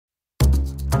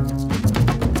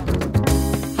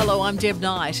I'm Deb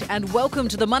Knight, and welcome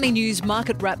to the Money News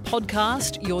Market Wrap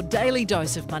podcast, your daily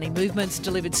dose of money movements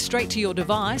delivered straight to your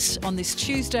device on this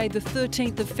Tuesday, the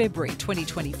 13th of February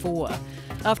 2024.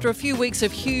 After a few weeks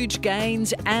of huge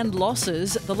gains and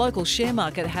losses, the local share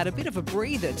market had a bit of a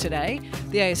breather today.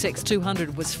 The ASX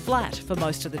 200 was flat for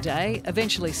most of the day,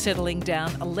 eventually settling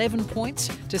down 11 points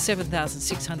to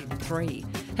 7,603.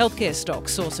 Healthcare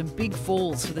stocks saw some big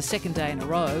falls for the second day in a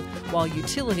row, while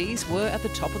utilities were at the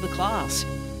top of the class.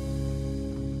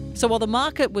 So while the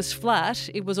market was flat,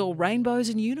 it was all rainbows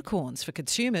and unicorns for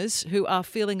consumers who are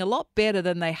feeling a lot better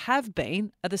than they have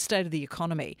been at the state of the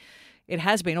economy. It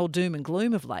has been all doom and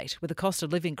gloom of late, with the cost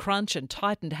of living crunch and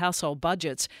tightened household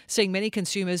budgets seeing many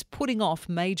consumers putting off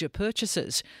major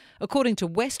purchases. According to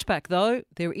Westpac, though,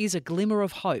 there is a glimmer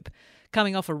of hope.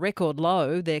 Coming off a record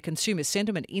low, their consumer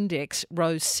sentiment index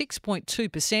rose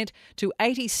 6.2% to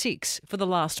 86 for the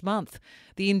last month.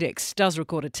 The index does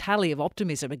record a tally of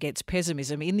optimism against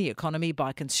pessimism in the economy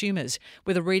by consumers,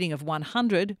 with a reading of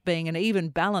 100 being an even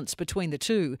balance between the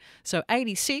two. So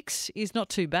 86 is not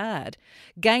too bad.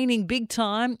 Gaining big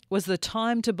time was the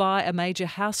time to buy a major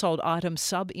household item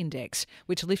sub-index,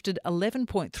 which lifted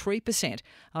 11.3%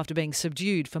 after being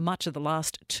subdued for much of the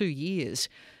last 2 years.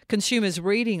 Consumers'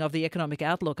 reading of the economic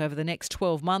outlook over the next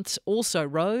 12 months also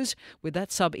rose, with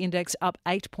that sub-index up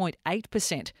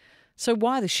 8.8%. So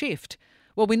why the shift?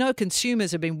 Well, we know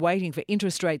consumers have been waiting for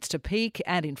interest rates to peak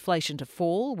and inflation to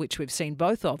fall, which we've seen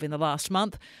both of in the last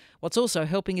month. What's also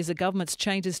helping is the government's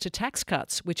changes to tax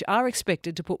cuts, which are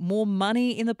expected to put more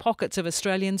money in the pockets of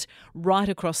Australians right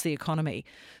across the economy.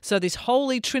 So this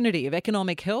holy trinity of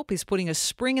economic help is putting a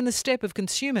spring in the step of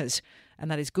consumers, and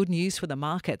that is good news for the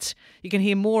markets. You can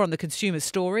hear more on the consumer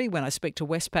story when I speak to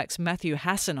Westpac's Matthew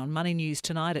Hassan on Money News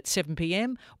tonight at 7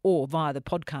 p.m. or via the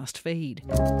podcast feed.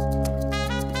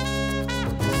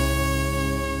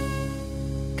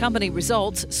 Company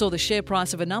results saw the share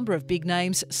price of a number of big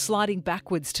names sliding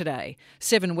backwards today.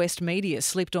 Seven West Media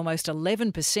slipped almost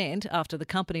 11% after the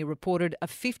company reported a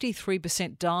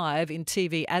 53% dive in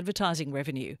TV advertising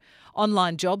revenue.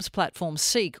 Online jobs platform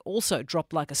Seek also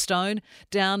dropped like a stone,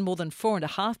 down more than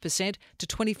 4.5% to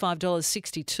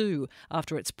 $25.62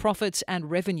 after its profits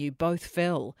and revenue both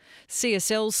fell.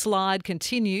 CSL's slide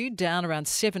continued, down around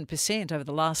 7% over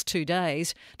the last 2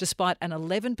 days, despite an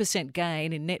 11%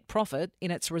 gain in net profit in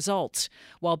its results,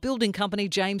 while building company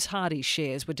James Hardie's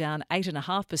shares were down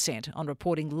 8.5% on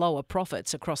reporting lower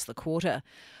profits across the quarter.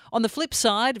 On the flip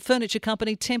side, furniture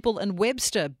company Temple &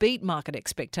 Webster beat market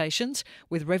expectations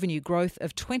with revenue growth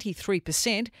of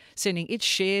 23%, sending its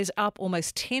shares up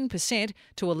almost 10%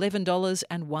 to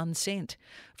 $11.01.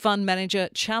 Fund manager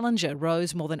Challenger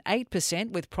rose more than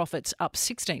 8% with profits up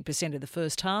 16% in the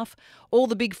first half. All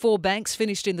the big four banks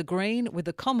finished in the green, with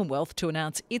the Commonwealth to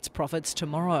announce its profits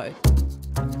tomorrow.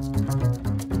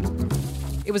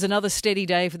 It was another steady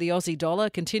day for the Aussie dollar,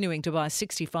 continuing to buy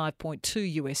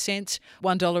 65.2 US cents.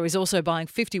 $1 is also buying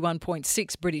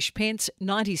 51.6 British pence,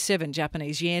 97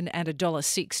 Japanese yen and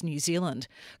 $1.06 New Zealand.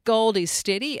 Gold is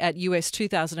steady at US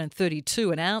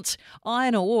 $2,032 an ounce.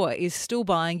 Iron ore is still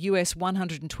buying US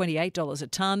 $128 a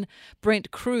tonne.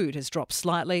 Brent crude has dropped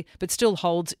slightly, but still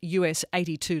holds US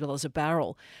 $82 a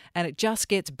barrel. And it just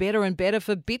gets better and better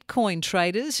for Bitcoin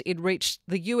traders. It reached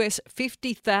the US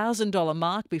 $50,000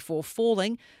 mark before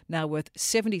falling, now worth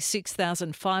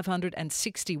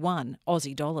 76,561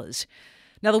 Aussie dollars.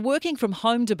 Now, the working from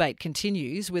home debate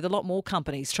continues, with a lot more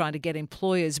companies trying to get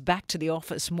employers back to the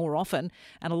office more often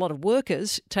and a lot of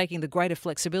workers taking the greater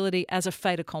flexibility as a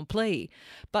fait accompli.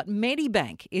 But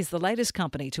Medibank is the latest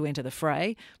company to enter the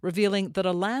fray, revealing that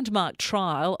a landmark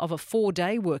trial of a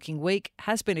 4-day working week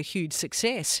has been a huge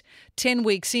success. 10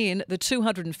 weeks in, the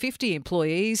 250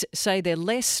 employees say they're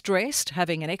less stressed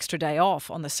having an extra day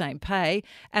off on the same pay,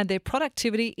 and their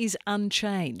productivity is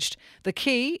unchanged. The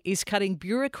key is cutting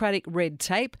bureaucratic red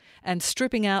tape and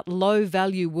stripping out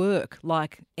low-value work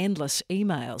like endless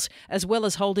emails, as well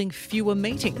as holding fewer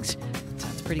meetings.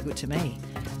 Sounds pretty good to me.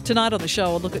 Tonight on the show,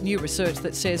 I'll look at new research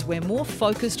that says we're more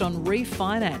focused on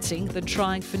refinancing than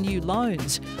trying for new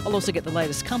loans. I'll also get the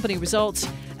latest company results,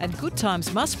 and good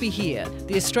times must be here.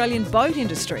 The Australian boat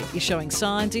industry is showing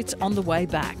signs it's on the way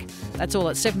back. That's all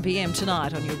at 7 p.m.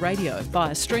 tonight on your radio,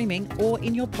 via streaming or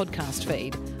in your podcast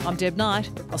feed. I'm Deb Knight.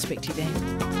 I'll speak to you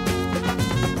then.